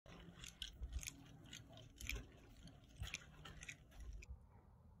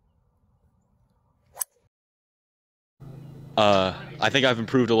I think I've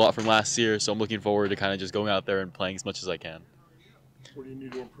improved a lot from last year, so I'm looking forward to kind of just going out there and playing as much as I can. What do you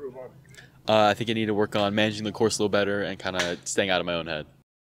need to improve on? I think I need to work on managing the course a little better and kind of staying out of my own head.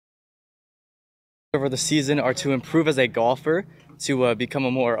 Over the season are to improve as a golfer, to become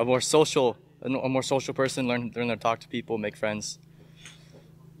a more social person, learn to talk to people, make friends.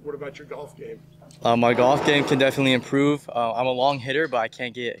 What about your golf game? My golf game can definitely improve. I'm a long hitter, but I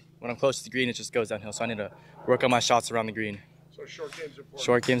can't get when I'm close to the green. It just goes downhill. So I need to work on my shots around the green. So short game's important.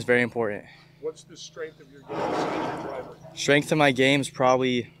 Short game's very important. What's the strength of your game besides your driver? Strength of my game is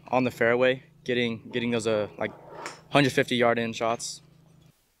probably on the fairway, getting those like 150-yard in shots.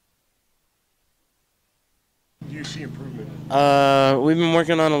 Do you see improvement? We've been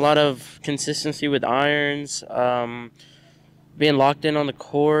working on a lot of consistency with irons, being locked in on the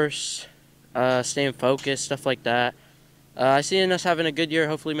course, staying focused, stuff like that. I see us having a good year,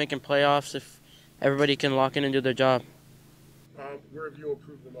 hopefully making playoffs if everybody can lock in and do their job. Where have you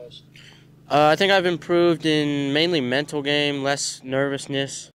improved the most? I think I've improved in mainly mental game, less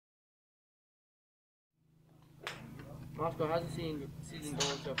nervousness. Moscow, how's the season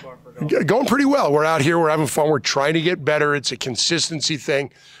going so far for golf? Going pretty well. We're out here. We're having fun. We're trying to get better. It's a consistency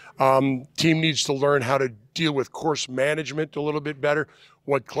thing. Team needs to learn how to deal with course management a little bit better,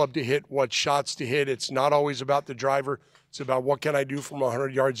 what club to hit, what shots to hit. It's not always about the driver. It's about what can I do from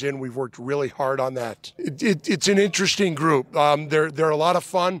 100 yards in. We've worked really hard on that. It's an interesting group. They're a lot of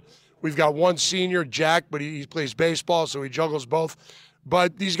fun. We've got one senior, Jack, but he plays baseball, so he juggles both.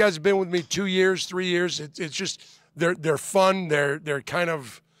 But these guys have been with me 2 years, 3 years. It's just they're fun. They're kind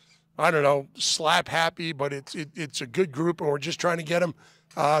of, I don't know, slap happy, but it's a good group, and we're just trying to get them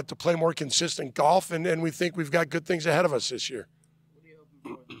to play more consistent golf, and we think we've got good things ahead of us this year. What are you hoping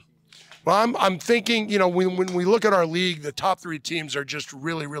for this season? Well, I'm thinking, you know, when we look at our league, the top 3 teams are just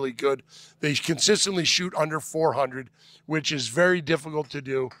really, really good. They consistently shoot under 400, which is very difficult to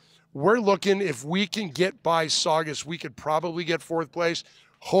do. We're looking, if we can get by Saugus, we could probably get 4th place,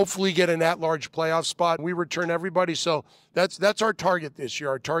 hopefully get an at-large playoff spot. We return everybody, so that's our target this year.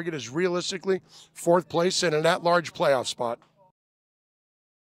 Our target is realistically 4th place and an at-large playoff spot.